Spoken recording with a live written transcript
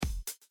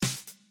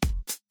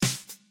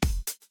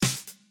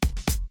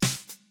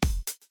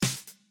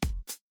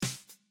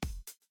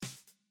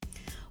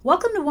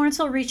Welcome to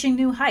Warrensville Reaching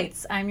New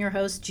Heights. I'm your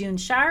host, June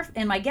Scharf,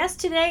 and my guest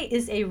today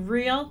is a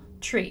real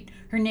treat.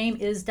 Her name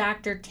is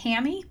Dr.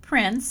 Tammy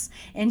Prince,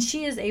 and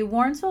she is a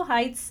Warrensville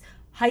Heights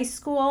High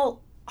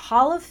School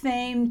Hall of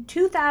Fame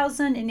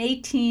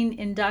 2018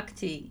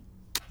 inductee.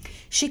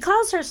 She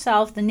calls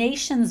herself the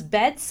nation's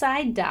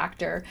bedside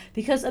doctor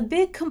because a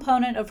big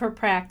component of her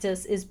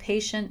practice is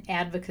patient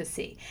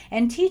advocacy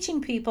and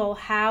teaching people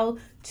how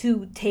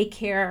to take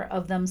care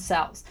of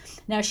themselves.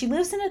 Now, she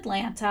lives in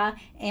Atlanta,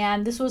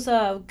 and this was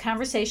a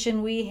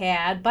conversation we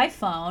had by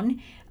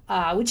phone,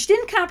 which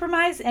didn't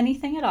compromise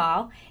anything at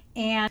all.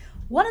 And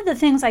one of the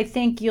things I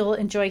think you'll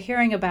enjoy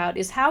hearing about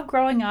is how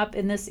growing up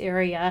in this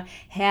area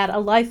had a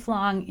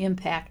lifelong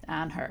impact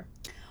on her.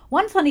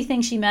 One funny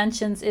thing she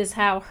mentions is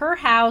how her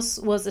house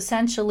was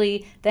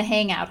essentially the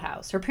hangout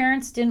house. Her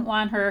parents didn't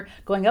want her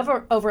going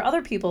over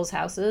other people's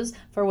houses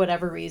for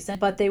whatever reason,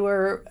 but they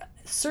were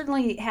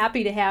certainly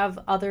happy to have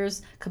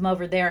others come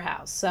over their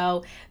house.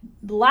 So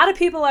a lot of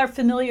people are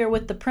familiar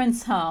with the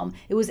Prince home.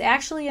 It was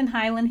actually in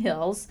Highland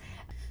Hills.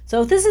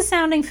 So if this is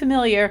sounding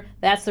familiar,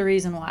 that's the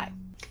reason why.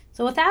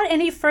 So without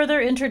any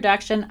further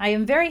introduction, I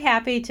am very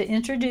happy to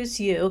introduce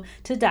you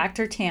to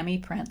Dr. Tammy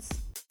Prince.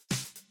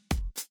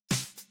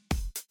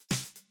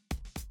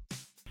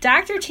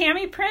 Dr.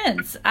 Tammy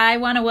Prince, I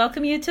want to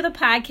welcome you to the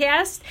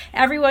podcast.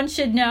 Everyone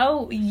should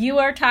know you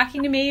are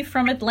talking to me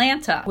from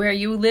Atlanta, where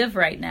you live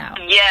right now.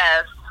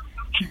 Yes.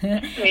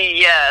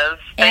 Yes.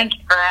 Thank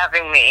you for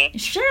having me.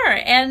 Sure.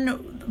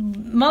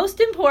 And most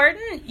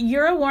important,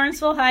 you're a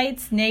Warrensville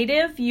Heights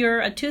native.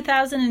 You're a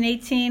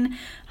 2018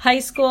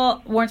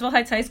 Warrensville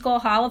Heights High School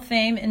Hall of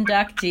Fame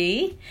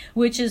inductee,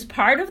 which is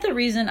part of the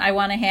reason I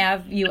want to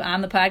have you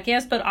on the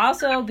podcast, but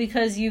also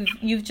because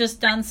you've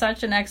just done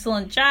such an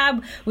excellent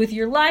job with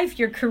your life,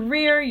 your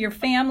career, your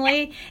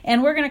family,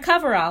 and we're going to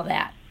cover all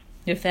that,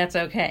 if that's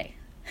okay.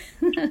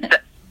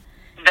 That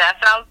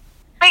sounds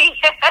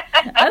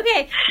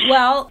Okay,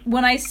 well,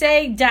 when I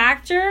say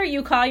doctor,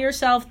 you call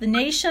yourself the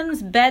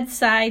nation's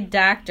bedside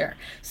doctor.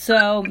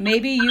 So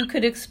maybe you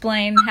could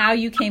explain how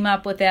you came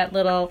up with that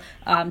little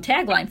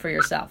tagline for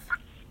yourself.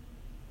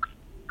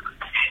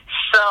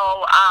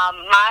 So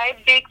my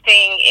big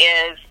thing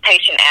is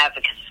patient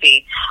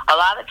advocacy. A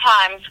lot of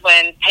times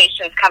when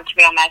patients come to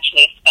me, I'm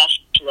actually a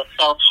specialist.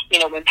 So,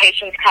 when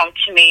patients come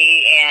to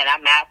me and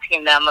I'm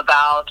asking them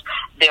about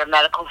their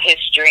medical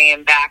history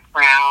and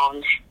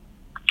background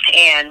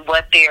and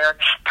what their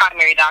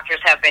primary doctors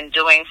have been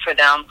doing for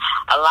them,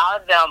 a lot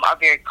of them are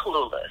very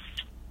clueless.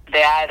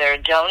 They either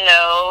don't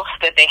know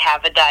that they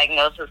have a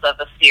diagnosis of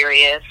a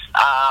serious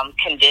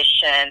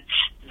condition.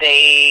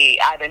 They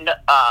either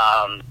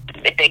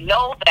if they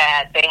know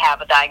that they have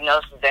a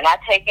diagnosis, they're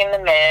not taking the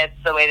meds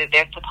the way that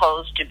they're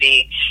supposed to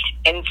be,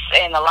 and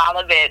a lot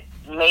of it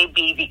may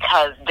be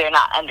because they're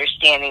not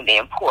understanding the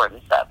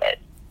importance of it.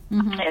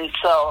 Mm-hmm. And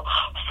so,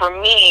 for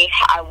me,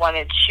 I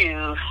wanted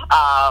to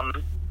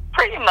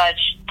pretty much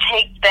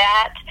take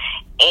that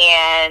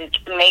and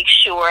make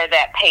sure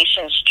that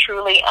patients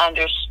truly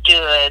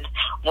understood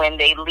when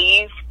they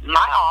leave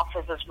my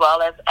office as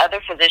well as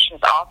other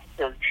physicians'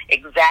 offices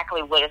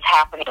exactly what is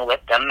happening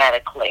with them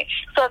medically,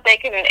 so that they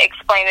can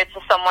explain it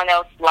to someone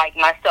else like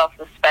myself,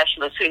 the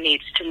specialist who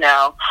needs to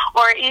know,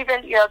 or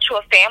even to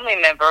a family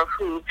member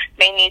who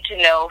may need to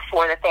know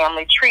for the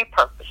family tree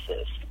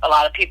purposes. A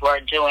lot of people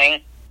are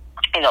doing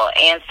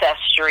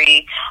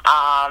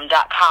Ancestry.com,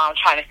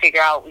 trying to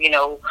figure out,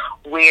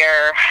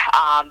 where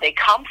they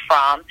come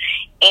from.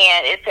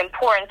 And it's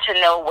important to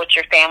know what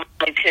your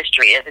family's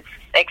history is,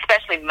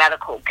 especially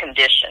medical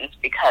conditions,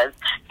 because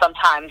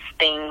sometimes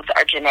things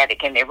are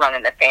genetic and they run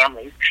in the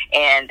families.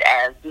 And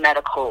as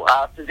medical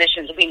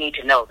physicians, we need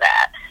to know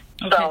that.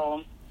 Okay.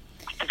 So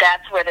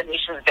that's where the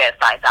nation's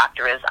bedside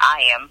doctor is.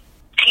 I am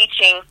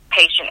teaching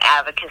patient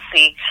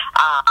advocacy,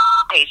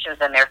 patients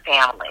and their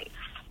families.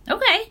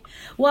 Okay.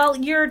 Well,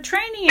 your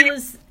training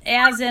is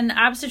as an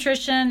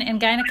obstetrician and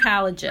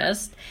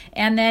gynecologist,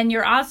 and then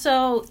you're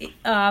also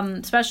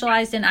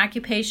specialized in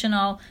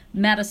occupational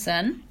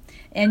medicine,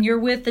 and you're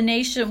with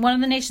one of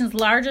the nation's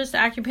largest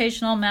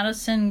occupational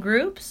medicine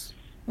groups,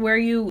 where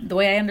the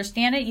way I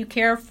understand it, you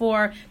care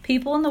for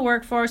people in the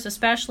workforce,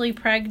 especially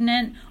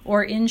pregnant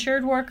or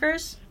injured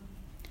workers.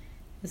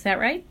 Is that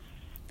right?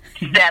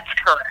 That's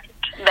correct.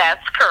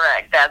 That's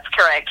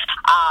correct.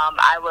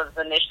 I was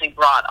initially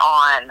brought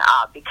on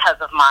because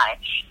of my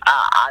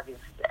obvious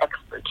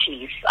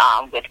expertise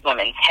with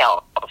women's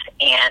health,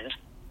 and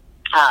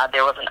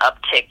there was an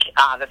uptick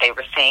that they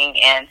were seeing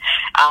in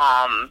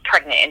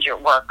pregnant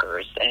injured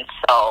workers. And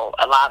so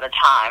a lot of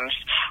times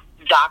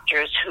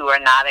doctors who are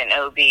not in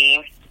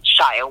OB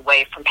shy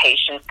away from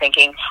patients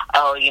thinking,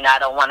 I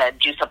don't want to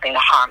do something to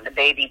harm the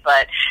baby.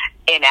 But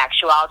in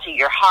actuality,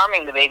 you're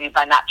harming the baby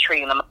by not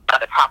treating the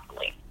mother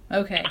properly.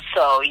 Okay.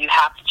 So you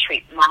have to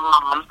treat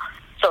mom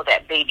so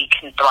that baby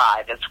can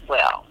thrive as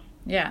well.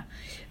 Yeah.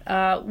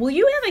 Well,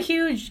 you have a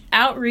huge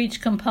outreach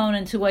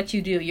component to what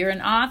you do. You're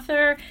an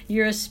author,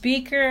 you're a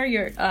speaker,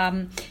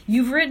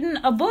 you've written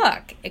a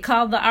book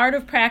called The Art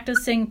of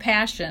Practicing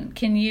Passion.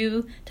 Can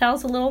you tell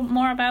us a little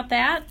more about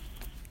that?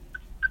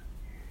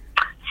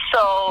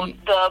 So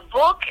the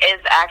book is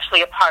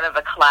actually a part of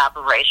a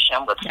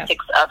collaboration with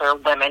 6 other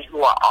women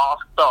who are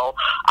also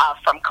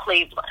from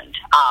Cleveland.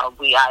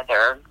 We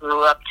either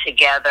grew up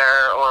together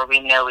or we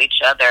know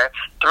each other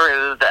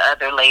through the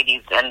other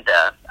ladies in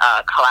the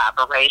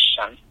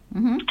collaboration.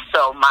 Mm-hmm.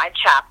 So my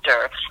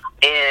chapter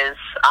is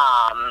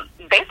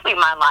basically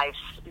my life's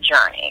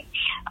journey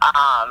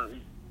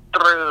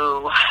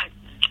through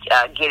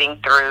getting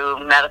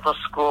through medical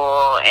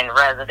school and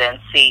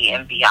residency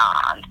and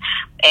beyond.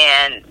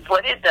 And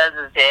what it does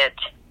is it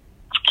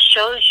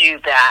shows you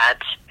that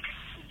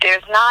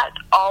there's not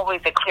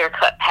always a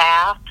clear-cut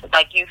path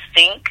like you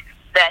think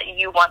that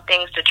you want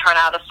things to turn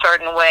out a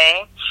certain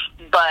way,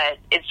 but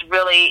it's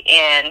really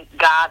in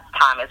God's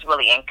time. It's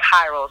really in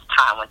Kairos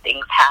time when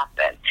things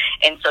happen.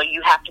 And so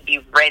you have to be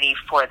ready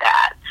for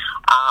that.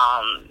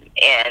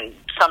 And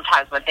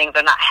sometimes when things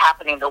are not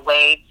happening the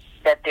way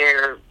that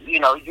you're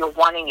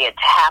wanting it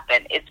to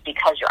happen, it's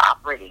because you're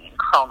operating in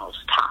Chronos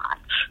time.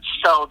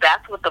 So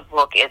that's what the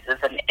book is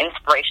an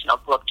inspirational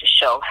book to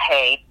show,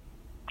 hey,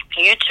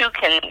 you too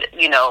can,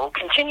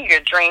 continue your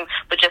dream,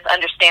 but just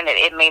understand that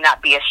it may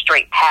not be a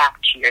straight path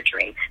to your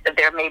dream, that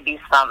there may be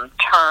some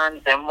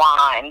turns and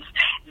winds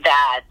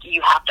that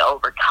you have to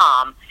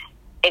overcome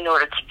in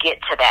order to get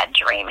to that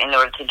dream, in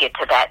order to get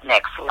to that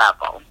next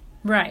level.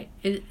 Right.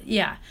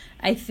 Yeah.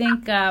 I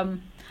think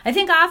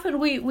often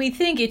we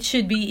think it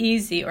should be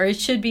easy or it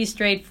should be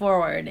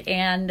straightforward,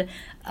 and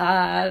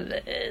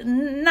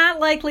not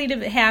likely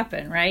to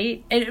happen,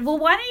 right? Well,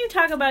 why don't you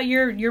talk about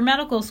your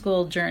medical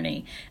school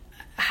journey?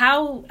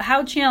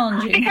 How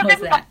challenging was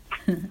that?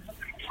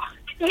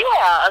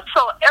 Yeah,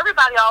 so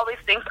everybody always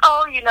thinks,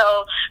 we're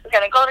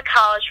going to go to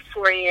college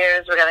for 4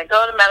 years, we're going to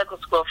go to medical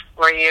school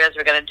for 4 years,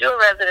 we're going to do a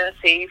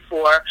residency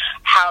for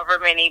however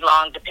many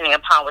long, depending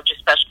upon what your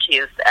specialty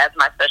is. As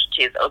my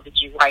specialty is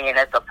OBGYN,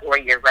 it's a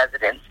 4-year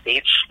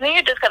residency. And then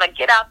you're just going to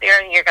get out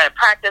there and you're going to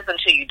practice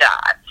until you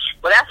die.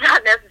 Well, that's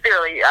not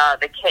necessarily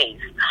the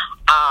case.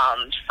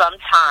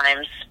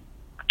 Sometimes,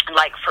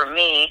 like for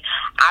me,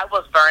 I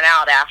was burnt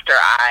out after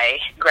I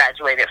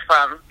graduated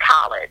from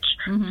college.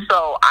 Mm-hmm.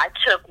 So I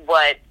took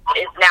what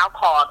is now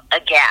called a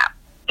gap,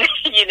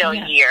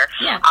 year.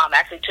 Yeah.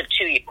 Actually took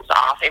 2 years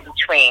off in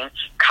between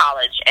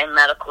college and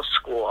medical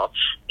school.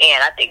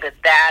 And I think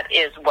that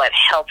is what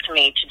helped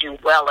me to do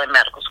well in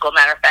medical school.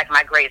 Matter of fact,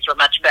 my grades were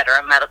much better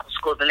in medical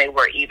school than they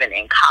were even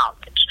in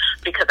college,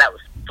 because I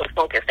was so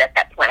focused at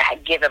that point. I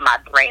had given my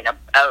brain a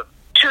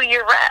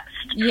 2-year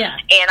rest. Yeah.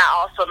 And I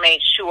also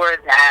made sure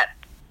that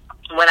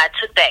when I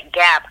took that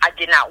gap, I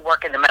did not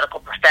work in the medical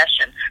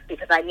profession,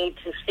 because I need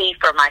to see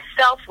for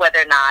myself whether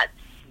or not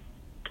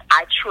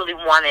I truly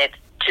wanted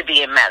to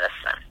be in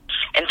medicine.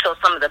 And so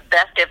some of the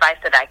best advice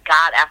that I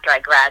got after I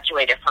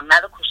graduated from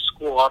medical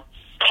school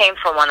came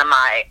from one of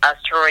my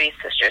sorority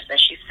sisters. And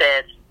she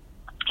said,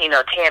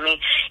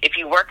 Tammy, if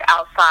you work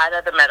outside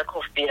of the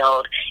medical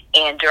field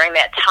and during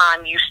that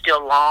time you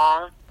still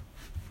long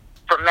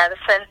for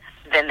medicine,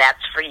 then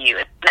that's for you.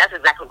 And that's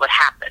exactly what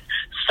happened.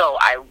 So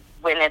I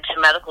went into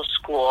medical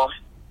school,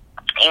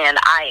 and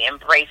I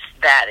embraced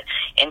that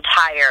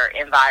entire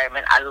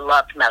environment. I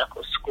loved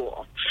medical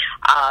school.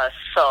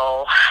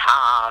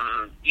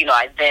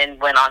 I then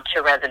went on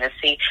to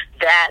residency.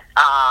 That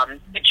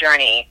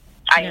journey,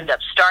 I ended up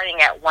starting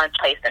at one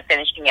place and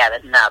finishing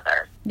at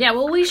another. Yeah,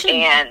 well, we should...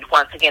 And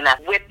once again,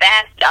 with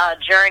that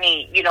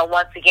journey,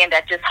 once again,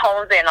 that just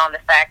hones in on the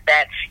fact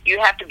that you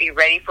have to be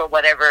ready for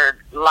whatever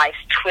life's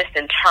twists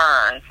and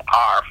turns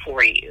are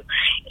for you.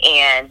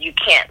 And you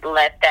can't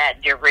let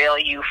that derail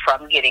you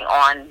from getting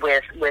on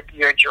with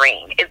your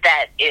dream, if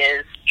that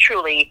is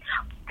truly,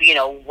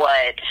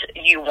 what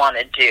you want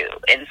to do.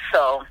 And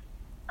so,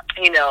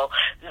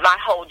 my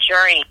whole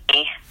journey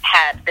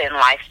has been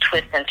life's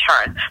twists and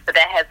turns, but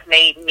that has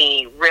made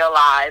me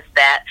realize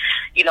that,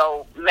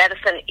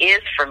 medicine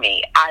is for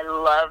me. I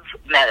love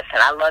medicine.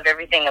 I love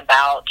everything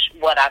about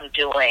what I'm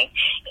doing.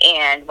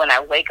 And when I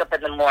wake up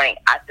in the morning,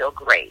 I feel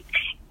great.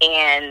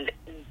 And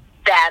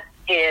that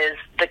is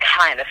the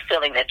kind of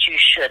feeling that you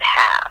should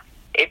have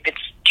if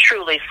it's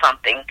truly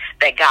something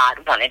that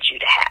God wanted you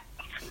to have.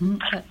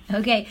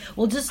 Okay.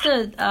 Well, just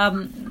to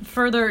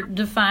further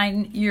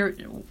define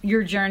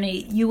your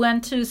journey, you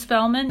went to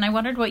Spelman, and I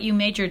wondered what you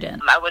majored in.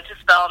 I went to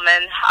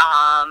Spelman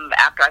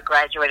after I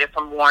graduated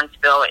from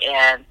Warrensville,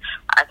 and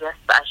I guess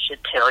I should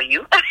tell you,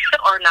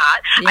 or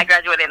not. Yeah. I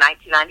graduated in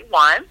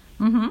 1991.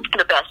 Mm-hmm.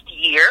 The best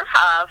year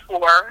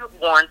for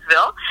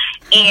Warrensville.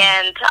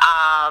 And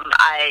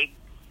I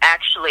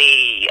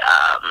actually,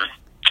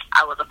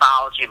 I was a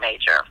biology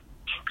major.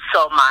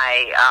 So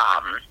my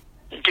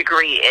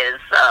degree is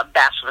a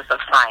Bachelor's of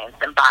Science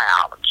in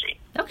Biology.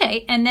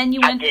 Okay, and then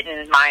you went... I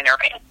didn't minor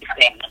in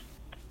anything.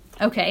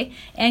 Okay,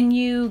 and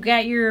you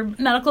got your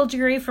medical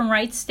degree from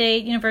Wright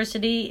State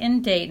University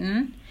in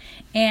Dayton.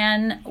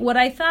 And what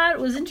I thought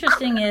was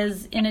interesting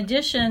is, in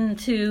addition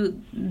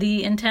to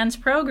the intense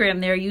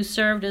program there, you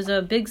served as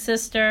a big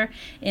sister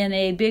in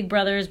a Big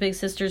Brothers Big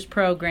Sisters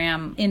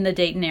program in the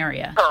Dayton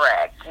area.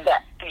 Correct.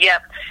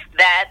 Yep,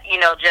 that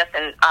just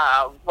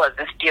was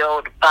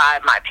instilled by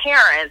my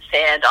parents,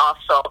 and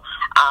also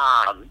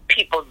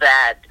people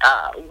that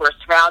were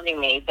surrounding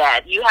me,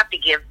 that you have to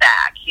give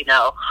back,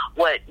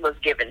 what was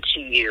given to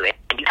you, and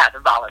you have to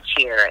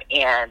volunteer.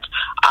 And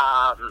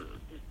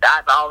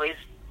I've always,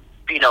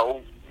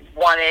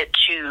 wanted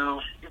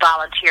to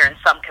volunteer in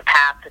some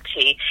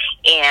capacity.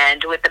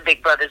 And with the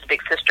Big Brothers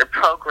Big Sister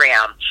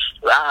program,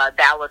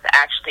 that was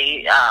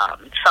actually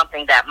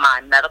something that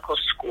my medical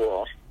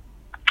school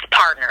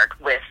partnered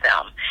with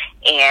them.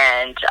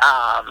 And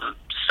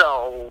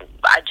so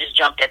I just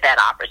jumped at that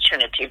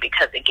opportunity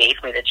because it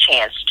gave me the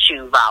chance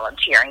to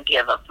volunteer and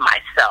give of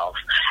myself,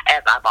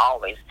 as I've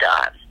always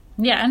done.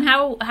 Yeah, and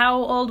how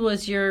old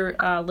was your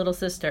little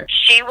sister?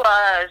 She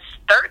was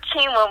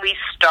 13 when we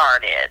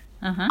started.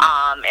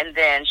 And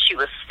then she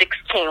was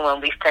 16 when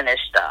we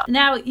finished up.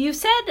 Now, you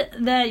said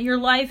that your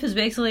life is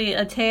basically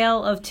a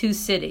tale of two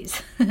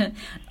cities.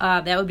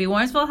 That would be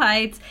Warrensville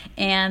Heights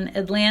and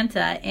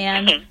Atlanta.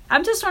 And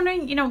I'm just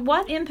wondering,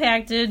 what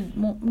impact did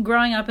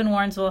growing up in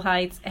Warrensville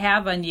Heights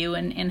have on you,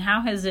 and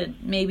how has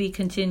it maybe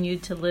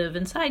continued to live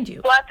inside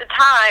you? Well, at the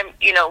time,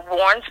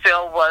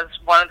 Warrensville was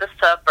one of the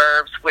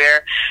suburbs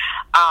where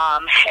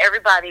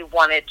everybody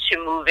wanted to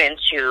move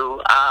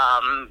into.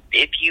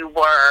 If you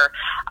were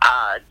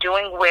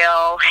doing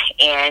well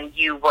and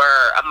you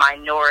were a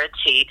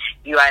minority,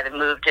 you either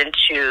moved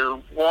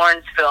into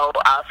Warrensville.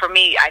 For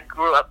me, I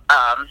grew up,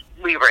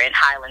 we were in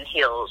Highland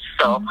Hills,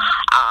 so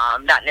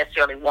not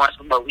necessarily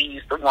Warrensville, but we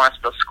used the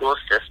Warrensville school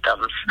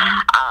systems.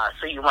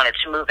 So you wanted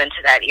to move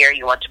into that area,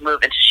 you wanted to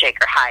move into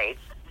Shaker Heights.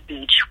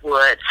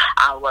 Beechwood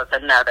was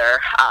another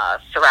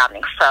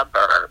surrounding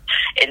suburb.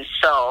 And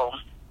so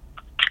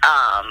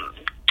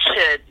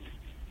to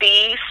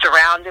be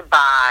surrounded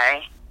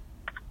by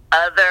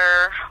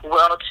other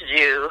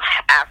well-to-do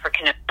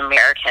African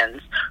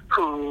Americans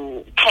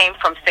who came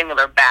from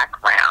similar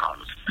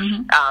backgrounds.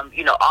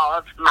 All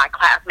of my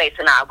classmates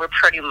and I were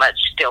pretty much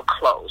still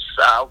close.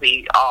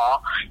 We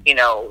all,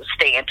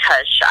 stay in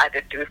touch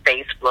either through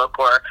Facebook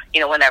or,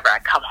 whenever I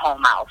come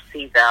home, I'll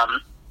see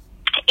them.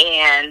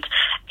 And,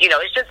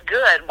 it's just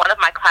good. One of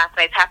my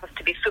classmates happens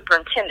to be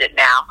superintendent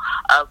now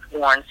of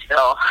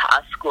Warrensville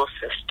school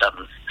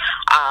systems.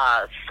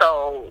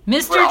 So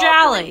Mr. we're all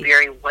Jolly. doing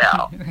very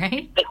well.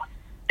 Right?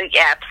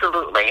 Yeah,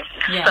 absolutely.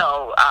 Yeah.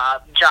 So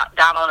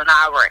Donald and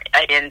I were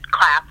in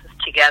classes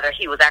together.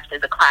 He was actually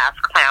the class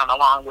clown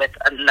along with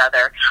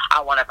another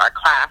one of our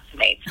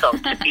classmates. So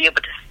to be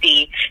able to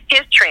see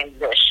his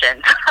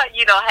transition,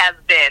 has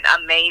been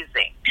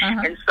amazing.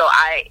 And so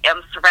I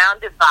am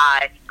surrounded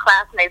by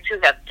classmates who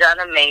have done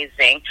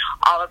amazing.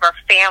 All of our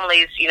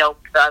families,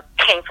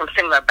 came from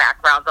similar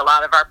backgrounds. A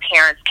lot of our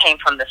parents came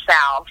from the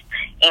South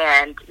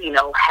and,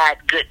 had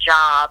good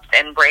jobs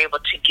and were able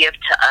to give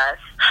to us.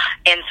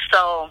 And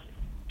so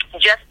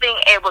just being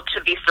able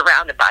to be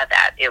surrounded by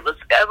that, it was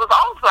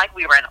almost like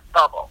we were in a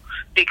bubble,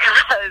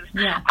 because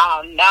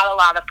not a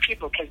lot of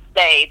people can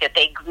say that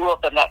they grew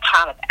up in that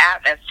kind of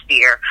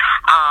atmosphere.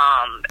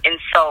 And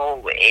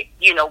so,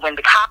 when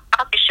the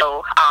Cosby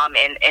Show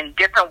and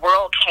Different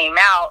World came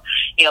out,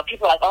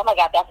 people are like, oh my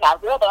God, that's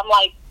not real. But I'm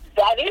like,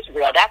 that is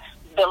real. That's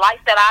the life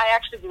that I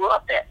actually grew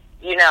up in.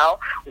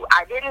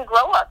 I didn't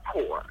grow up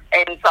poor,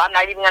 and so I'm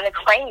not even going to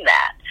claim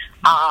that.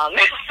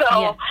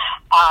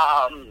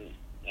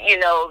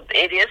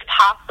 It is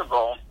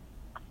possible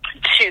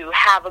to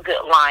have a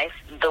good life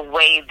the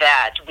way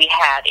that we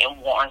had in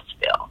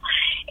Warrensville.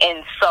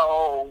 And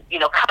so,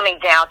 coming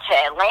down to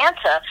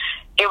Atlanta,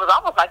 it was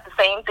almost like the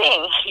same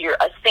thing. You're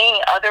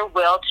seeing other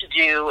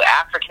well-to-do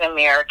African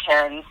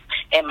Americans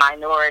and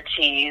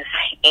minorities,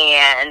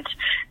 and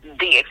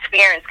the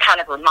experience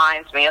kind of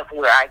reminds me of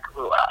where I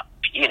grew up.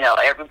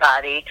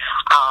 Everybody,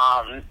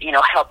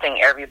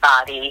 helping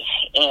everybody,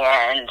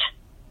 and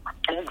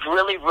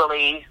really,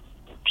 really,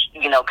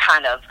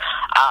 kind of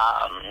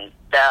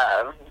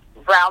the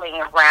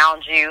rallying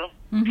around you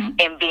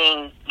and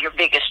being your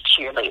biggest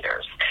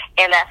cheerleaders.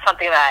 And that's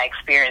something that I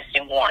experienced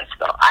in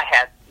Warrensville. I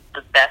had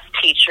the best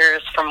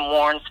teachers from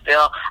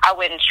Warrensville. I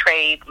wouldn't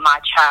trade my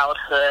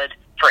childhood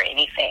for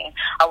anything.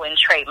 I wouldn't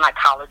trade my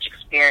college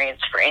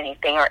experience for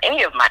anything, or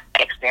any of my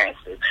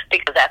experiences,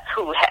 because that's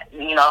how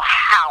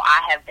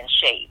I have been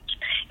shaped,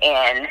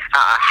 and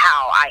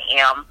how I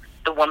am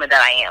the woman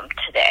that I am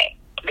today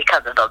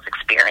because of those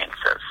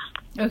experiences.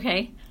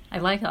 Okay. I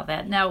like all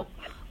that. Now,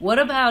 what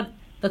about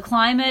the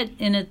climate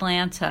in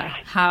Atlanta?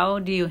 How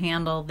do you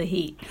handle the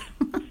heat?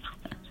 Stay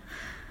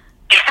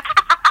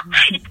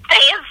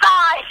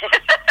inside.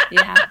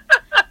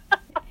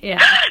 Yeah.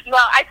 No,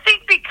 I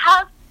think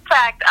because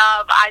fact,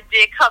 I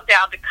did come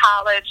down to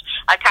college.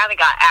 I kind of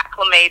got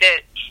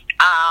acclimated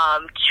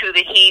to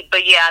the heat.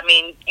 But yeah, I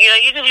mean,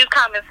 you just use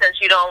common sense.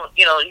 You don't,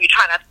 you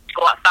try not to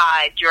go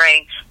outside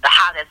during the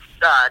hottest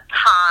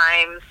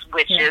times,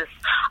 which is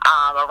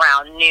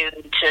around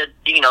noon to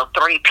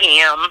 3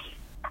 p.m.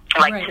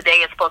 Like right.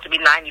 today it's supposed to be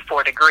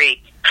 94 degrees.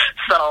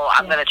 So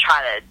I'm going to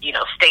try to,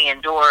 stay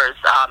indoors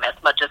as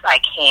much as I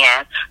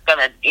can. Going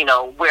to,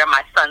 wear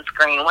my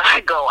sunscreen when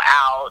I go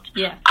out.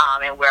 Yeah.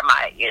 And wear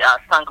my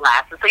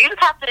sunglasses. So you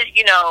just have to,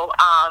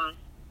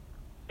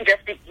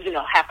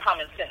 have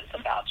common sense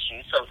about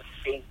you, so to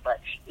speak. But,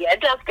 yeah,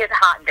 it does get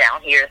hot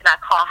down here. It's not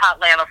called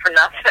Hotlanta for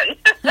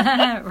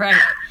nothing.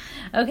 Right.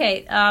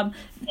 Okay.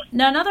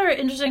 Now, another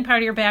interesting part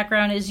of your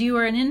background is you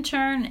were an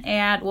intern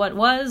at what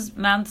was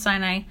Mount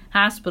Sinai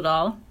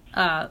Hospital.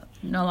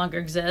 No longer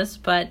exists,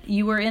 but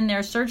you were in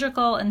their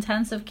surgical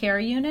intensive care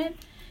unit.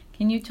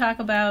 Can you talk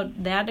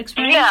about that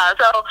experience? Yeah,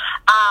 so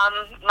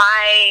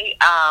my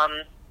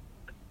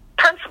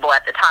principal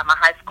at the time, my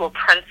high school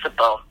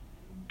principal,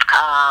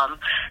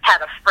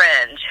 had a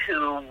friend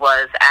who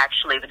was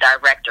actually the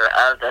director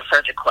of the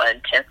surgical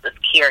intensive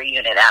care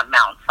unit at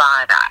Mount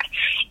Sinai.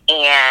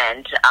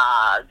 And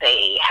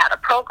they had a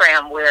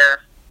program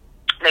where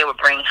they would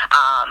bring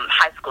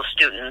high school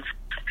students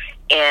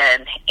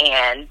in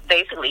and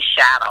basically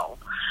shadow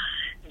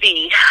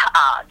the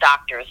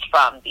doctors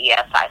from the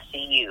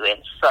SICU.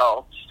 And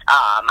so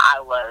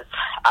I was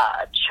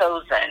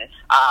chosen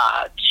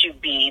to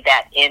be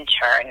that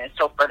intern. And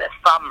so for the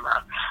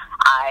summer,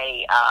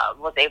 I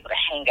was able to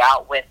hang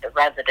out with the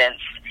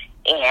residents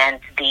and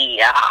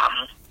the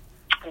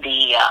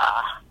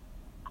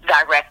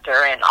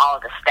director and all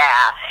of the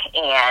staff,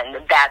 and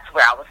that's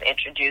where I was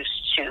introduced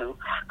to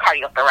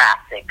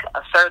cardiothoracic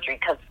surgery,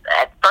 because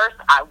at first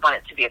I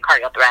wanted to be a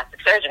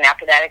cardiothoracic surgeon.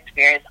 After that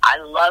experience, I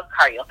love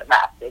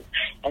cardiothoracic.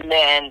 And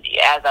then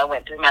as I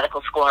went through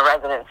medical school and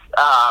residence,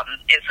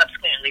 and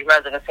subsequently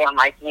residency, I'm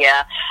like,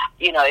 it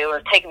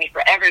was taking me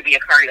forever to be a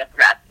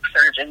cardiothoracic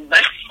surgeon,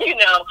 but,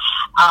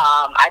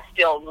 I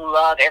still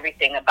love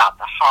everything about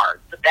the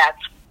heart. But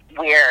that's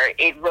where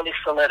it really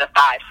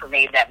solidified for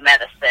me that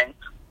medicine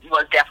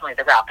was definitely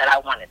the route that I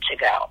wanted to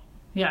go.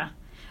 Yeah.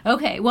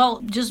 Okay.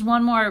 Well, just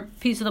one more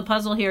piece of the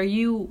puzzle here.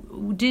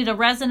 You did a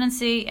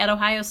residency at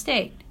Ohio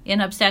State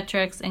in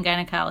obstetrics and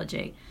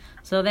gynecology.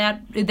 So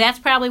that's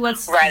probably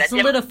what's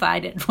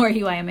solidified it for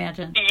you, I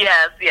imagine.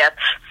 Yes.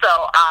 So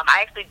I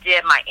actually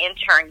did my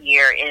intern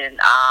year in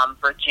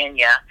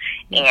Virginia,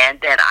 and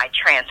then I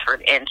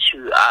transferred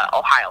into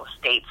Ohio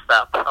State's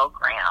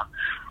program.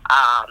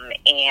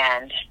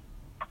 And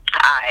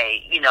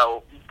I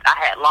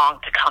had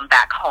longed to come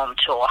back home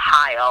to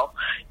Ohio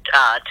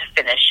to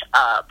finish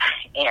up,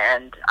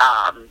 and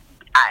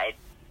I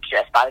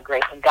just, by the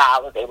grace of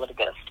God, was able to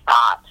get a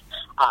spot.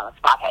 A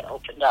spot had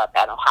opened up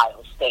at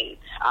Ohio State,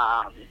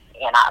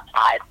 and I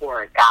applied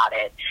for it, got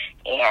it,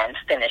 and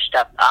finished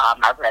up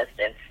my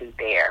residency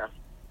there.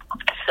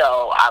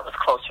 So I was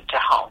closer to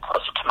home,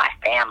 closer to my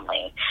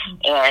family,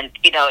 and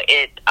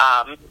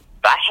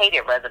I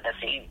hated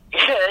residency.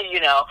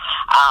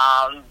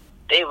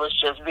 It was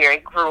just very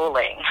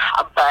grueling,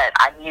 but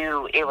I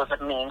knew it was a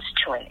means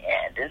to an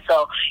end. And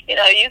so,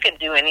 you can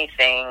do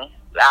anything.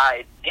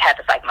 I had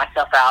to psych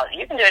myself out.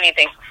 You can do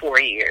anything for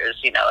 4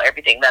 years.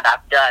 Everything that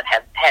I've done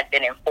had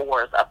been in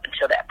 4s up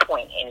until that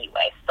point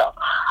anyway. So,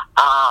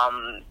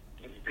 by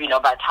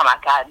the time I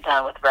got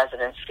done with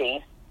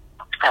residency,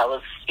 I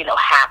was,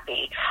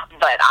 happy.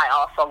 But I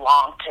also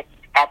longed to,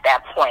 at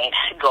that point,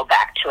 go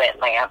back to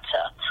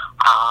Atlanta,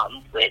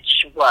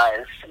 which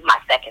was my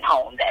second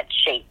home that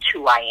shaped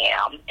who I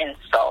am. And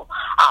so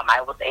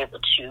I was able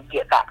to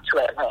get back to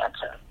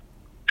Atlanta.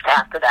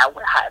 After that,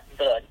 where I've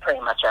been pretty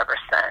much ever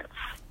since.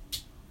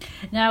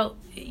 Now,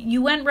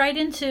 you went right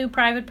into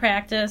private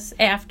practice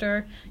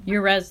after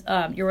your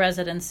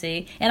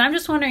residency. And I'm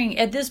just wondering,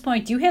 at this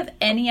point, do you have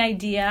any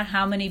idea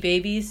how many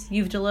babies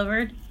you've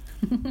delivered?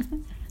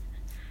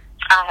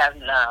 I have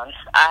none.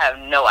 I have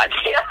no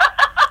idea.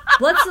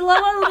 Let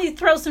me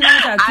throw some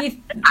numbers out.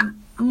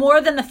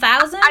 More than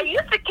 1,000? I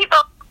used to keep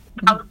up.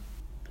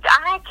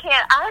 I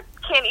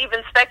can't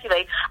even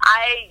speculate.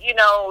 I,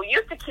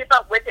 used to keep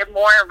up with it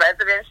more in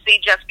residency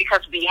just because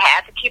we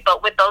had to keep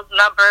up with those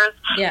numbers.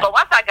 Yeah. But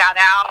once I got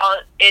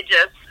out, it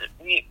just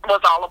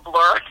was all a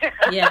blur.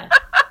 Yeah.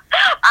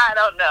 I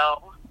don't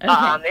know.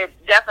 Okay. It's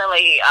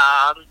definitely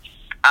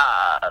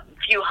a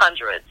few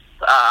hundreds,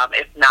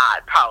 if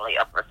not probably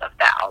upwards of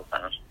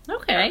 1,000.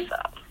 Okay. So.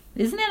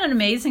 Isn't that an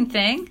amazing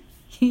thing?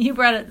 You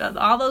brought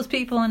all those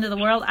people into the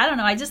world. I don't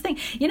know. I just think,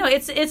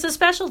 it's a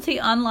specialty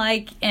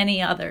unlike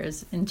any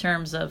others in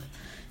terms of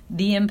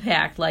the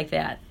impact like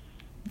that,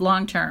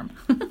 long term.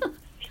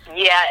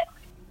 Yeah.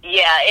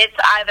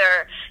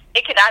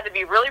 It can either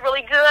be really,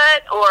 really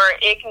good, or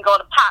it can go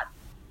to pot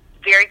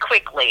very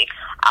quickly.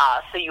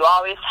 So you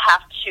always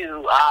have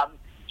to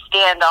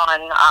stand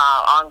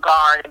on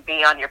guard and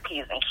be on your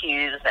P's and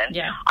Q's, and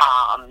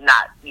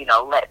not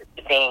let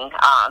anything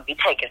be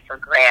taken for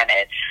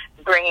granted.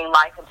 Bringing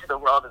life into the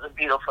world is a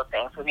beautiful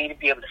thing. For me to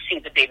be able to see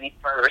the baby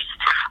first,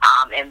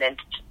 and then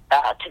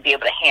to be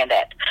able to hand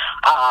that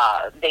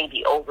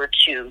baby over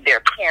to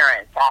their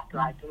parents after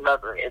I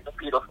deliver is a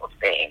beautiful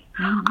thing.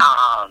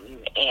 Mm-hmm.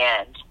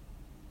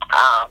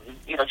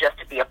 Just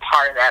to be a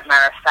part of that.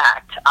 Matter of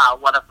fact,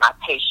 one of my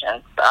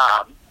patients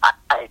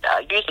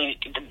I usually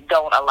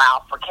don't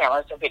allow for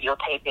cameras or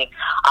videotaping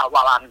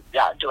while I'm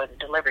doing the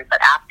delivery, but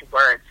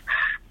afterwards,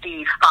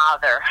 the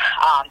father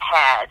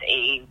had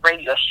a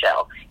radio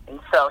show, and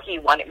so he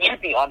wanted me to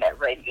be on that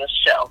radio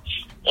show.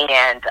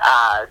 And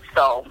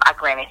so I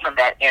granted him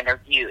that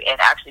interview, and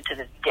actually to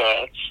this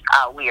day,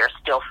 we are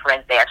still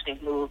friends. They actually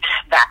moved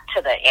back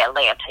to the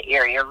Atlanta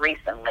area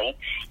recently,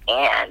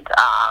 and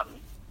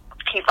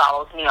he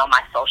follows me on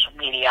my social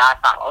media. I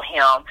follow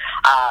him.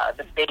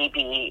 The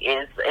baby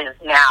is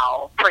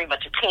now pretty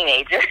much a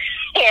teenager,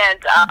 and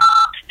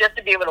just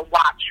to be able to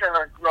watch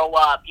her grow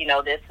up,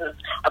 this is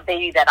a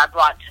baby that I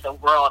brought to the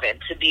world,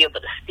 and to be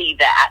able to see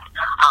that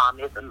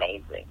is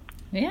amazing.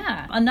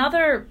 Yeah.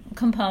 Another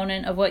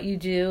component of what you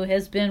do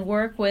has been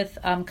work with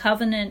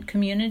Covenant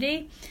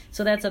Community.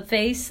 So that's a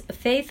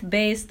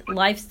faith-based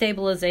life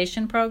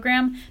stabilization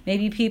program.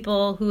 Maybe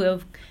people who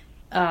have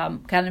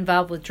got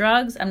involved with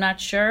drugs. I'm not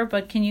sure,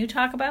 but can you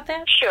talk about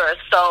that? Sure.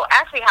 So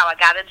actually how I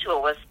got into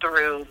it was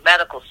through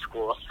medical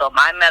school. So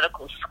my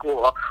medical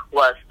school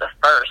was the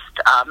first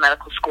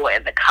medical school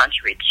in the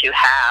country to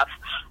have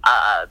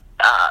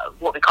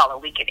what we call a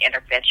weekend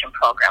intervention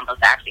program. It was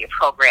actually a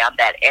program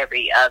that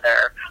every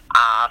other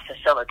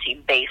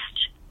facility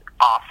based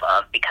off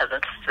of because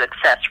of the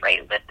success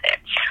rate with it.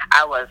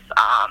 I was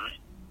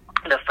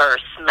the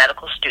first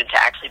medical student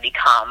to actually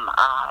become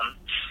a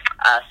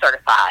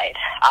certified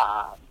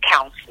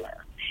counselor.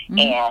 Mm-hmm.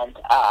 And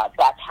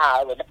that's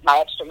how my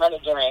extra money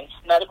during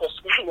medical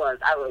school was.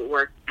 I would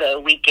work the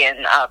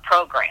weekend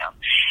program.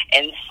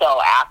 And so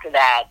after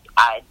that,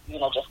 I,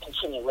 just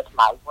continued with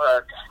my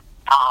work.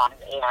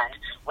 And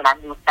when I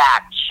moved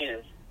back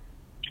to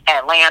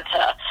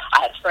Atlanta,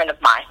 I had a friend of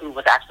mine who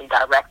was actually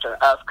director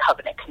of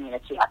Covenant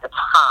Community at the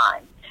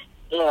time.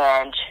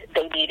 And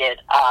they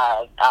needed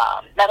a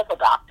medical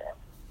doctor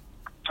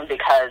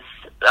because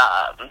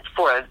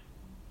for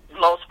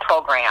most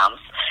programs,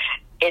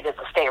 it is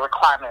a state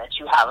requirement that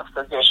you have a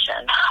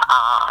physician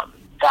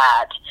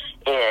that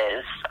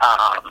is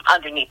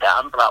underneath the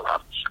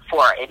umbrella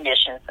for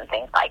admissions and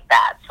things like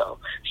that. So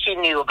she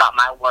knew about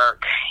my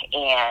work,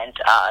 and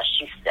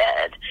she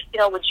said,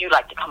 would you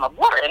like to come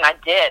aboard? And I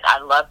did. I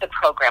loved the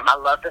program. I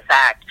loved the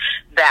fact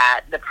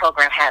that the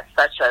program had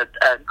such a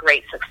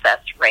great success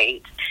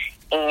rate,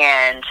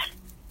 and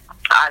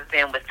I've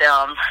been with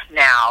them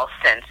now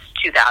since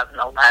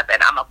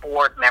 2011. I'm a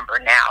board member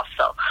now,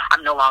 so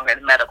I'm no longer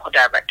the medical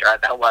director as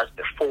I was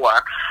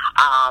before.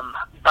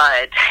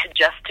 But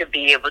just to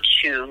be able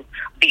to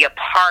be a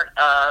part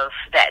of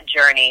that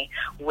journey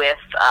with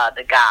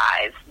the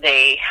guys,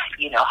 they,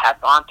 have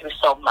gone through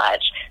so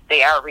much.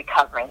 They are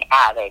recovering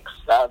addicts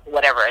of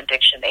whatever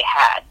addiction they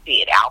had,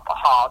 be it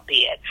alcohol,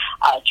 be it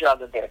a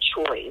drug of their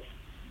choice.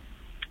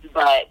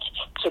 But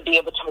to be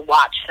able to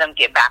watch them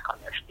get back on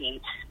their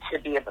feet, to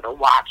be able to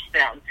watch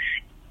them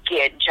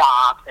get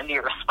jobs and be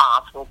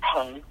responsible,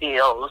 paying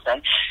bills,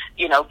 and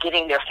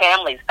getting their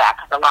families back,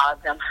 because a lot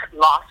of them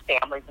lost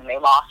families and they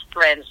lost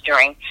friends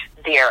during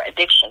their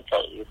addiction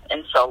phase.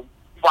 And so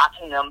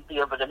watching them be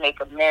able to make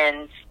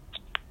amends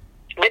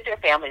with their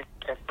families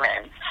and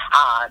friends,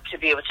 to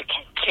be able to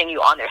continue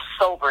on their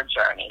sober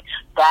journey,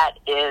 that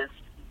is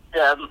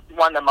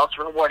one of the most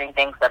rewarding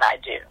things that I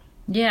do.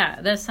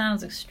 Yeah, that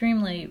sounds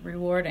extremely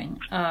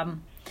rewarding.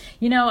 I'm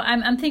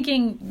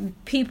thinking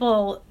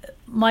people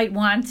might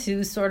want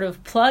to sort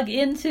of plug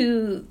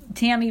into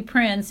Tammy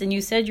Prince, and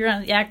you said you're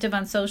active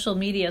on social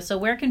media, so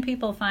where can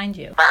people find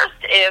you? First,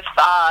 if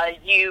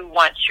you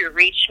want to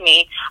reach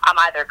me, I'm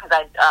either, because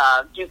I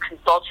do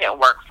consultant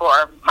work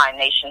for my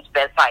nation's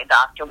bedside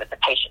doctor with the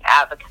patient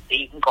advocacy.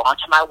 You can go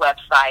onto my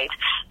website,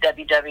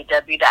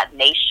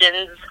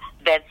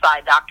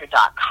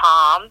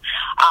 www.nationsbedsidedoctor.com.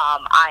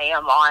 I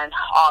am on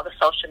all the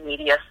social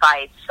media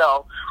sites,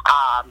 so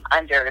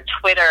under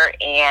Twitter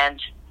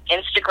and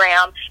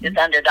Instagram is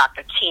under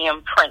Dr.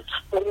 T.M. Prince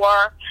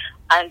 4.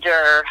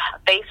 Under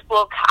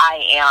Facebook,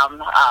 I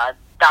am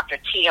Dr.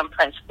 T.M.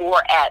 Prince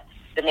 4 at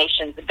the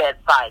Nation's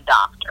Bedside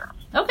Doctor.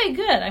 Okay,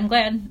 good. I'm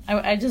glad.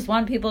 I just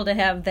want people to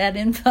have that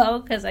info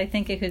because I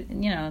think it could,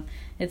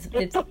 it's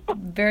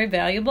very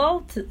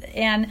valuable.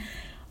 And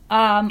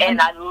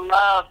I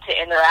love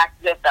to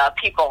interact with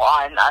people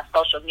on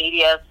social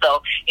media.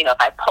 So, if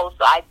I post,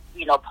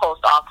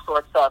 post all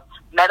sorts of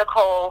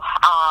medical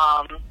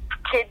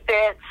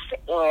tidbits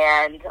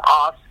and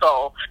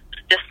also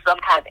just some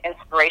kind of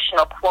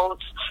inspirational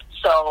quotes.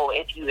 So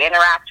if you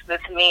interact with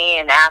me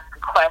and ask a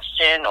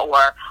question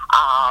or,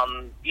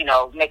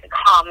 make a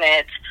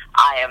comment,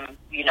 I am,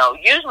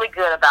 usually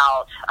good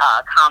about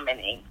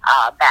commenting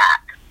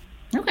back.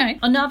 Okay.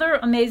 Another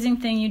amazing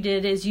thing you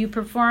did is you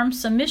performed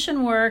some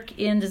mission work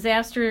in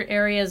disaster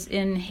areas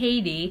in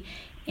Haiti,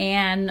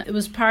 and it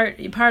was part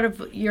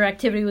of your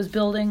activity was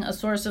building a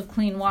source of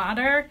clean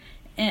water,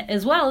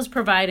 as well as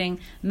providing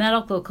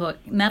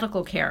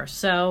medical care.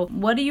 So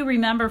what do you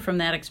remember from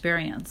that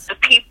experience? The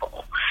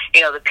people.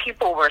 The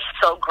people were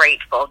so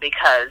grateful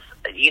because,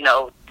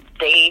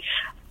 they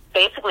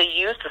basically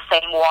used the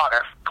same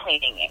water for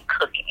cleaning and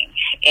cooking,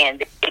 and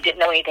they didn't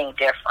know anything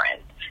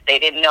different. They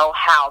didn't know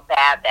how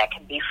bad that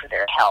can be for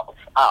their health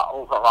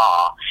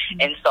overall.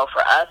 And so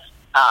for us,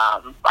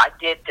 I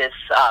did this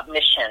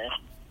mission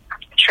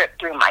trip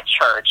through my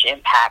church,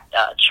 Impact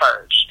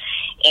Church,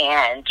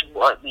 and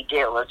what we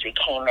did was we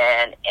came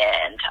in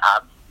and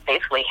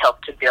basically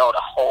helped to build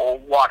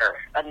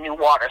a new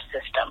water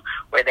system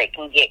where they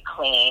can get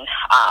clean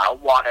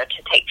water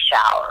to take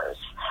showers,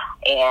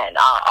 and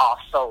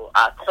also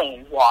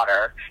clean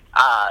water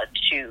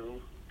to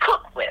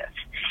cook with.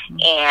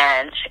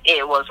 And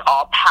it was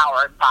all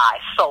powered by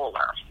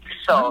solar,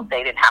 so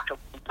they didn't have to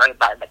worry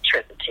about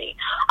electricity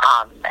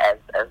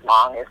as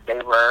long as they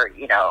were,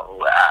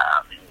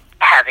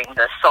 having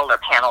the solar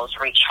panels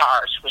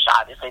recharged, which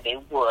obviously they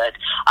would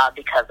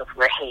because of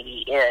where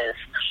Haiti is.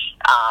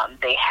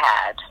 They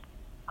had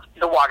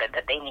the water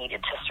that they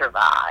needed to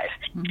survive.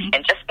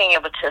 And just being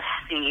able to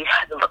see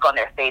the look on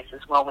their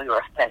faces when we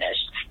were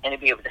finished and to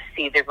be able to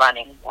see the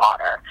running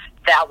water,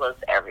 that was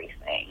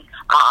everything.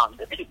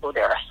 The people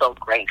there are so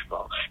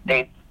grateful.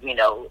 They,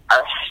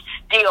 are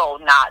still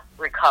not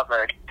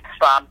recovered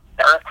from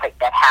the earthquake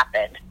that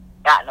happened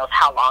God knows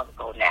how long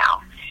ago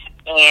now.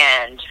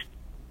 And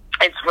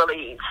it's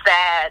really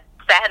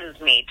saddens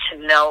me to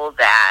know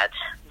that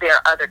there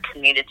are other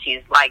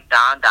communities like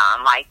Don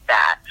Don, like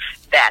that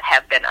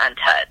have been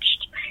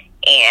untouched.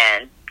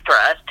 And for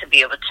us to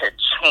be able to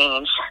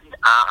change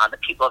the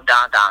people of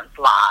Don Don's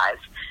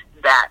lives,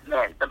 that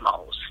meant the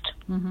most.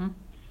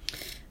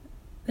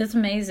 That's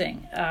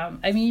amazing.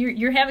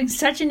 You're having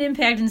such an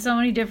impact in so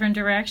many different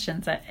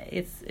directions.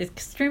 It's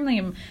extremely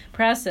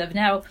impressive.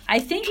 Now, I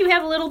think you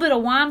have a little bit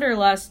of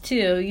wanderlust,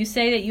 too. You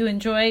say that you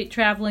enjoy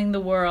traveling the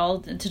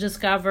world to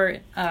discover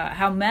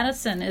how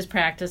medicine is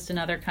practiced in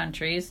other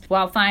countries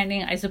while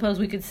finding, I suppose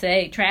we could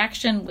say,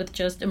 traction with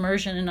just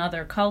immersion in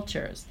other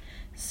cultures.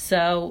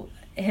 So,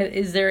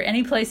 is there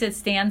any place that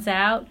stands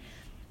out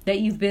that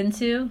you've been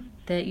to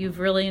that you've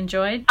really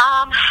enjoyed?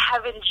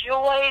 I've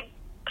enjoyed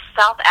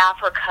South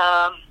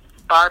Africa,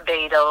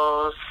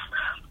 Barbados.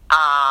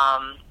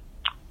 I've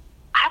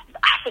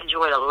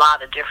enjoyed a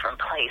lot of different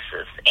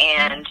places,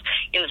 and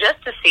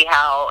just to see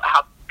how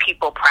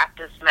people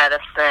practice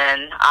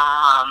medicine.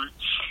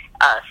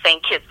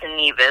 St. Kitts and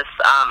Nevis,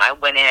 I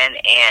went in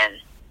and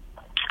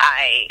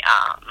I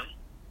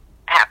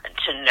happened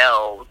to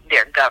know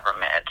their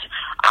government.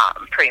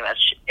 Pretty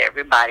much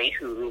everybody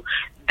who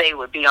they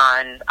would be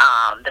on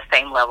the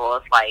same level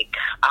as like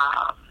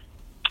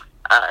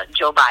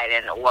Joe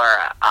Biden or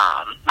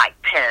Mike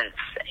Pence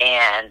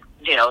and,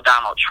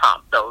 Donald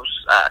Trump,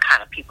 those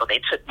kind of people.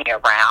 They took me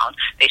around.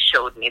 They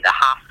showed me the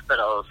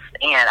hospitals,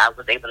 and I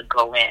was able to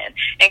go in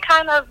and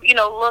kind of,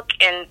 look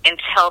and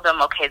tell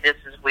them, okay, this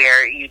is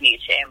where you need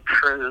to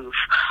improve.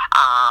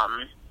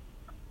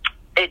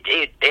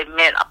 It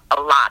meant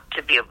a lot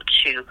to be able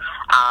to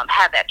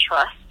have that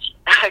trust,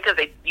 because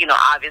they,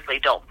 obviously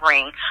don't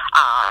bring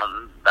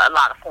a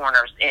lot of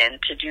foreigners in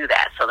to do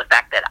that. So the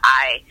fact that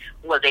I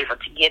was able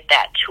to get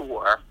that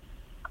tour,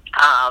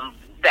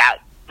 that,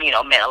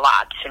 meant a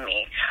lot to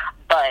me.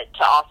 But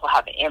to also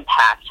have an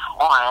impact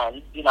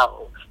on,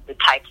 the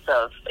types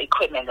of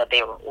equipment that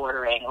they were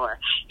ordering, or,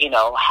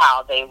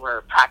 how they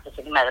were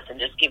practicing medicine,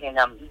 just giving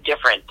them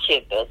different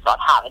tidbits on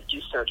how to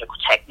do surgical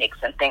techniques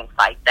and things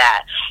like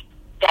that.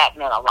 That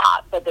meant a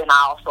lot. But then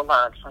I also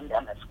learned from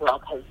them as well,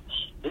 because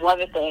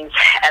one of the things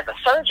as a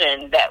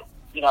surgeon that,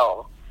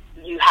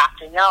 you have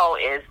to know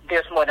is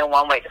there's more than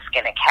one way to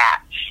skin a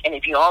cat. And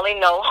if you only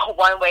know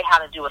one way how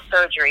to do a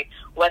surgery,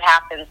 what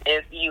happens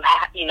is you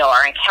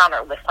are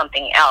encountered with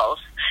something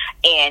else,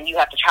 and you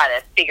have to try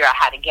to figure out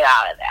how to get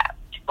out of that.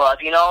 Well,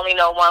 if you only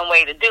know one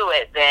way to do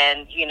it,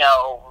 then,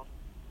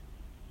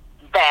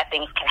 bad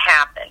things can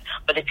happen.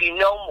 But if you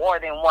know more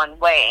than one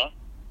way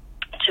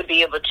to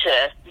be able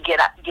to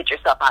get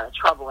yourself out of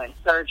trouble in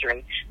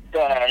surgery,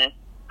 then,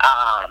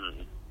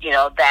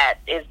 that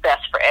is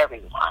best for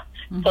everyone.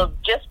 So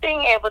just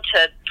being able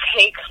to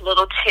take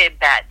little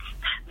tidbits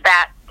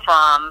back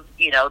from,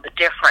 the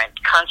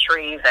different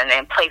countries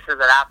and places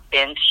that I've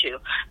been to,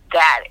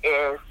 that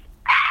is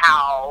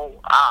how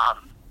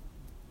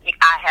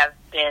I have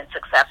been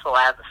successful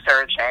as a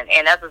surgeon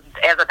and as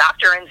a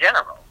doctor in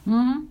general.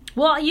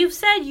 Well, you've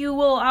said you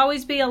will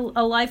always be a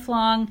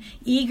lifelong,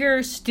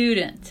 eager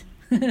student.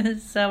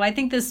 So I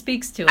think this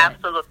speaks to it.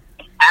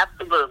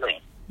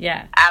 Absolutely.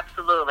 Yeah.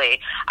 Absolutely.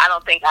 I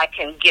don't think I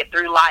can get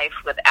through life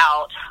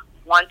without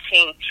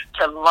wanting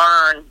to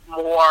learn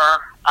more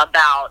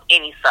about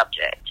any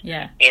subject.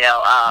 Yeah.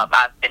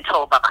 I've been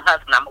told by my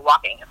husband I'm a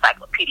walking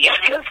encyclopedia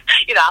because,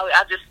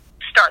 I just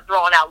start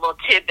throwing out little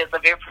tidbits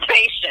of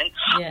information.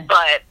 Yeah.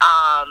 But,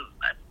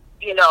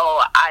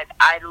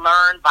 I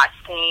learn by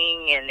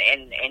seeing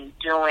and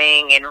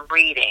doing and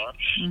reading.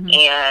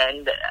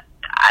 And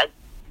I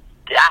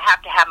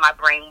have to have my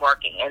brain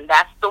working, and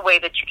that's the way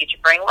that you get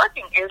your brain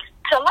working, is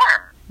to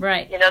learn.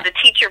 Right. To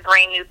teach your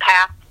brain new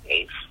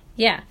pathways.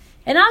 Yeah.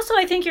 And also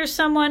I think you're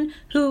someone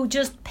who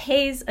just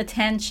pays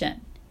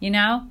attention,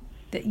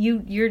 that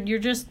you're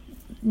just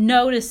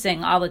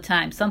noticing all the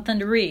time, something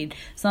to read,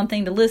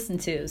 something to listen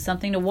to,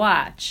 something to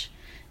watch,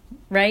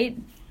 right?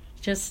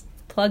 Just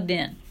plugged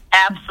in.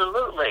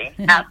 Absolutely.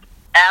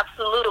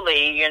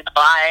 Absolutely. You know,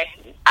 I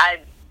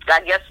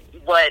guess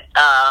what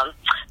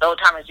the old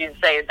timers used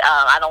to say,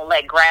 I don't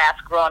let grass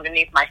grow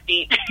underneath my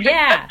feet.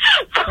 Yeah,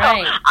 so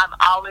right. I'm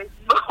always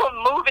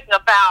moving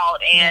about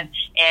and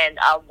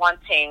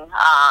wanting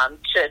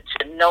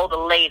to know the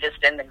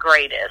latest and the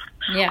greatest.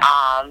 Yeah.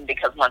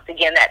 Because once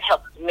again, that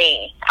helps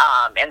me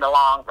in the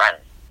long run.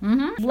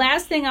 Mm-hmm.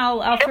 Last thing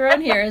I'll throw in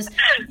here is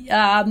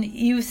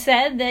you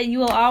said that you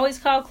will always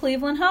call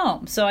Cleveland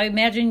home. So I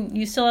imagine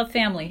you still have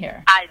family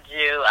here. I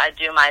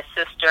do. My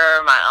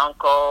sister, my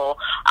uncle,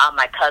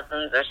 my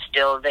cousins are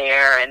still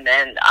there. And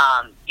then,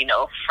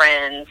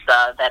 friends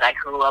that I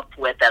grew up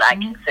with that I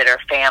consider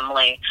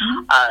family.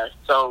 Mm-hmm.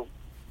 So,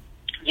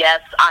 yes,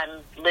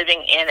 I'm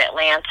living in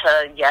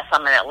Atlanta. Yes,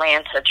 I'm an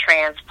Atlanta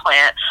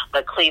transplant.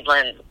 But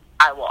Cleveland,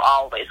 I will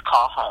always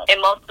call home.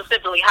 And most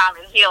specifically,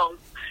 Highland Hills.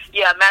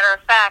 Yeah, matter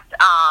of fact,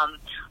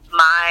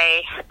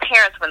 my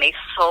parents, when they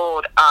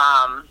sold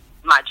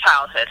my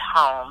childhood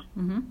home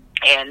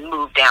and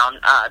moved down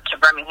to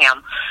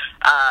Birmingham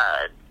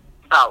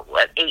about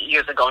 8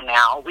 years ago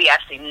now, we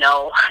actually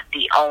know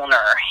the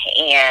owner.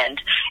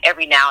 And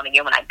every now and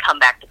again when I come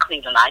back to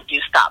Cleveland, I do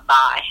stop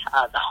by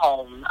the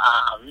home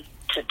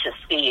to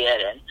see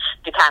it and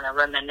to kind of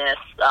reminisce,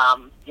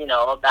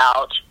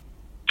 about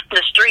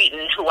the street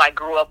and who I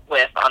grew up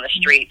with on the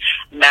street.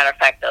 Matter of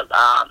fact,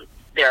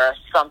 there are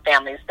some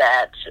families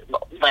that,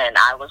 when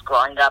I was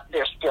growing up,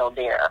 they're still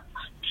there.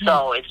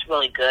 So it's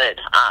really good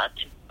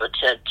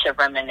to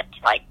reminisce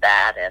like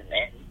that, and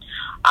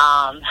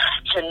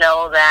to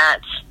know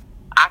that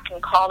I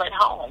can call it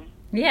home.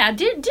 Yeah.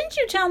 Didn't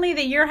you tell me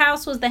that your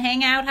house was the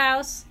hangout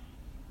house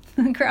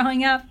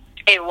growing up?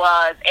 It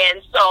was.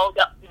 And so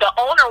the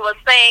owner was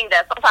saying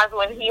that sometimes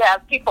when he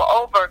has people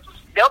over,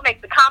 they'll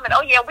make the comment,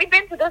 "Oh, yeah, we've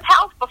been to this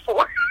house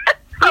before."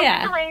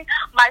 Yeah. Between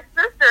my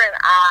sister and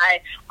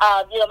I,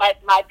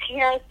 my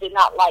parents did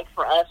not like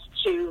for us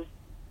to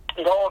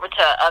go over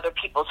to other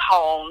people's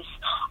homes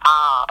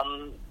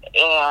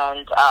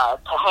and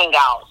to hang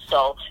out.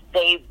 So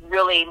they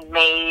really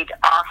made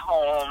our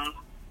home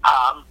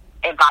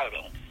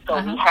inviting.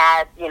 So we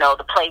had,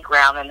 the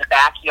playground in the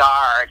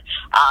backyard.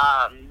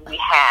 We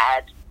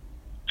had,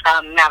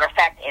 matter of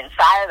fact,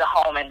 inside of the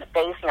home in the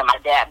basement, my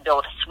dad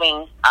built a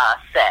swing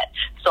set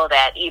so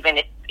that even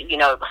if it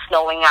was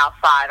snowing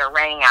outside or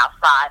raining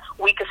outside,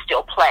 we could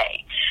still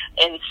play.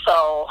 And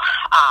so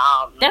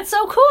that's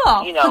so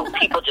cool.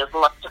 People just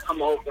love to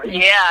come over.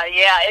 Yeah,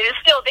 it is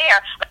still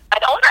there.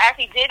 The owner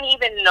actually didn't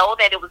even know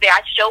that it was there.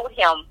 I showed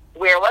him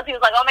where it was. He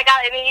was like, "Oh my God,"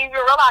 I didn't even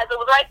realize it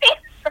was right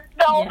there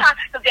the whole time,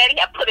 because Daddy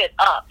had put it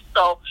up.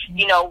 So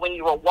when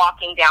you were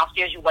walking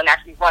downstairs, you wouldn't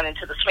actually run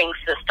into the swing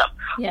system.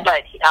 Yeah.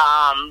 But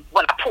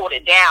when I pulled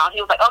it down,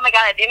 he was like, "Oh my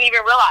God, I didn't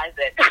even realize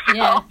it."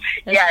 So,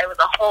 it was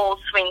a whole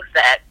swing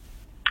set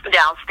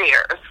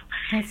downstairs.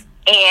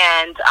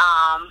 And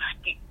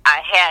I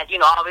had,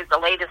 always the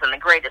latest and the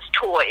greatest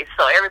toys,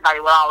 so everybody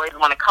would always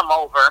want to come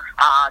over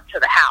to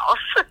the house.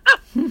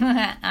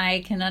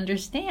 I can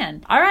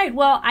understand. All right,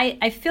 well,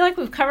 I feel like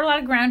we've covered a lot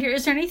of ground here.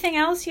 Is there anything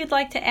else you'd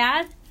like to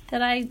add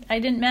that I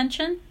didn't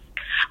mention?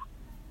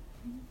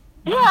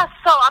 Yeah,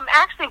 so I'm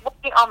actually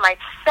working on my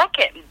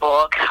second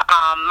book.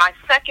 My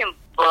second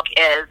book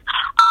is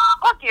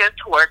all geared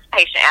towards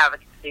patient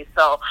advocacy,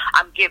 so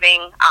I'm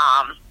giving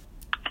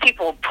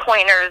people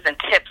pointers and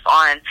tips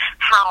on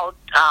how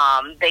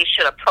they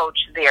should approach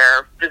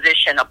their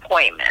physician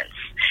appointments.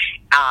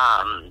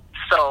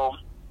 So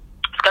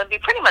it's going to be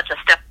pretty much a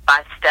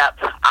step-by-step.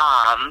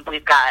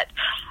 We've got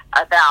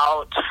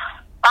about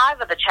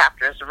 5 of the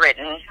chapters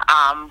written.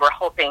 We're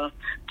hoping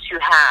to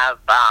have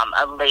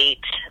a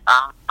late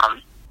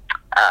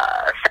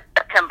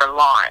September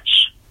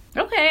launch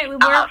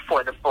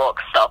for the book.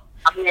 So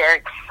I'm very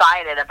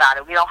excited about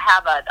it. We don't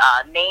have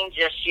a name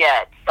just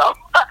yet, so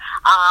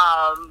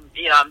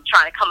I'm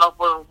trying to come up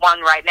with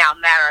one right now.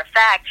 Matter of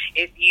fact,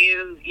 if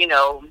you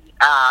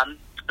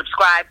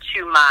subscribe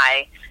to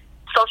my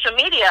social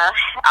media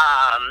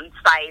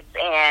sites,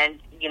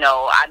 and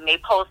I may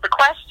pose the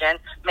question,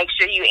 make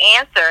sure you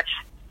answer.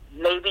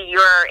 Maybe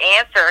your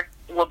answer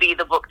will be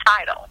the book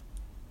title.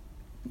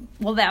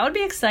 Well, that would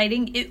be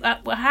exciting.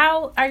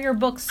 How are your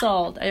books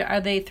sold?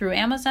 Are they through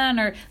Amazon,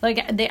 or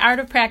like The Art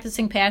of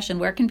Practicing Passion?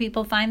 Where can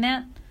people find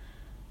that?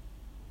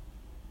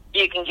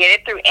 You can get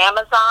it through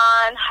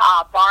Amazon.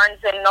 Barnes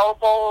and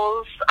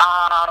Nobles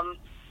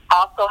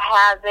also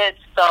has it.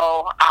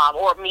 So,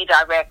 or me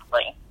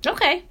directly.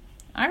 Okay.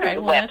 All right.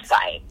 Through the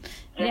website.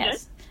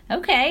 Yes.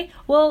 Okay.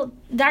 Well,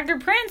 Dr.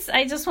 Prince,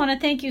 I just want to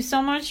thank you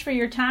so much for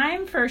your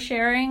time, for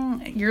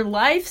sharing your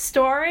life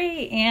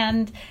story,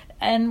 and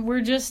we're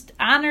just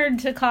honored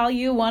to call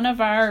you one of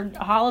our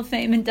Hall of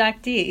Fame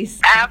inductees.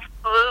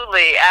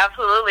 Absolutely.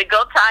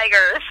 Go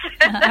Tigers.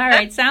 All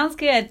right. Sounds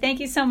good. Thank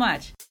you so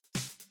much.